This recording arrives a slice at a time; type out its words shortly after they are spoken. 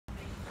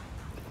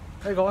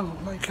hey guys,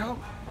 wake up.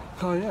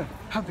 Oh yeah,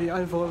 happy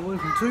AFL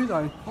Week on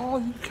Tuesday. Oh,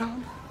 you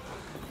can't.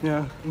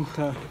 Yeah, and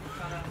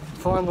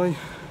finally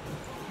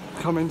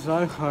come in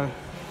today, so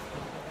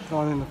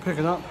going in to pick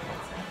it up.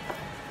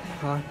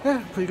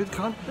 Yeah, pretty good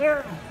cunt.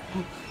 Yeah.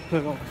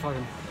 Got the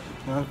fucking,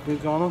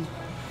 bit going on.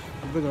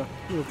 A bit of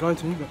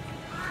go-to, but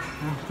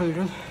yeah, pretty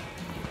good.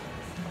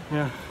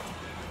 Yeah,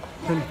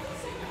 been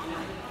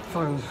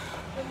fucking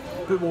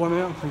a bit worn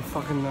out. We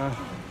fucking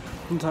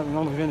didn't take me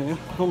long to get here.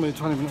 Normally a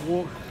 20-minute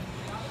walk.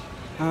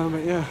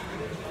 But yeah,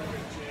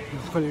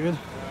 it's pretty good.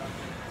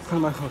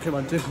 Kind of make sure I keep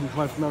my distance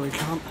away from every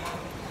cunt.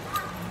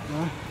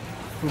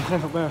 We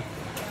came up there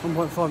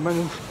 1.5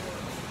 million.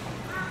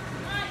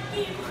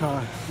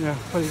 Yeah,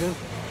 pretty good.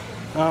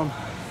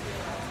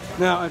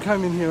 Now I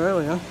came in here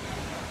earlier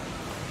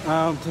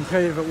to see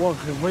if it was,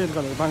 because we had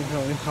got to the bank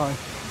earlier, so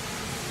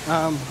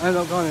I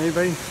ended up going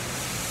to EB,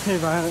 see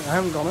if I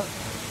haven't got it.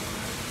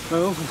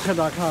 But it also said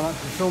that I can't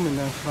actually film in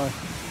there, so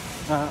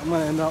I'm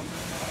going to end up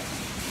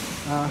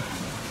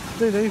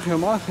do these here. I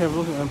might have a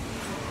look at them.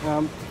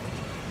 I'm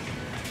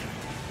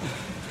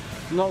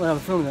not allowed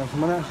to film now, so I'm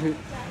going to actually,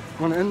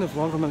 when I end the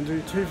vlog, I'm going to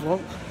do 2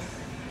 vlogs.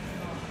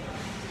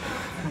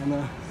 And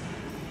I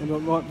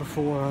got right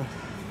before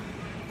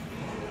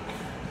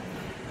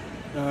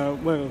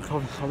where the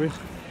coffee shop is.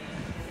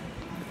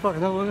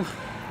 Fucking hell, look at this.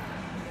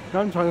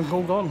 Gun train's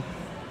all gone.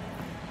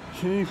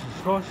 Jesus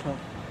Christ.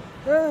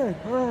 Hey, hey,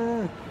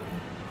 hey.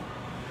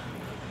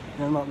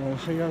 Yeah, I'm not going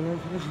to see you there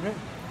for this a bit.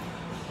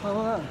 Oh,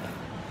 look at that.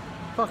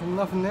 Fucking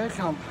nothing there,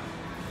 cunt.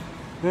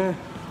 Yeah.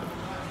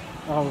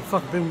 Oh, the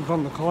fucking business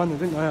on the kind, they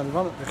didn't know how to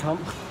run it, the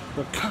cunt.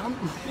 The cunt,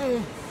 yeah.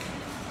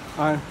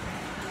 Right,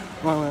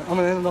 I'm going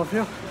to end it off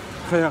here.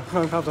 So yeah, I'm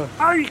going to have to.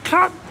 Oh, you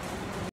cunt!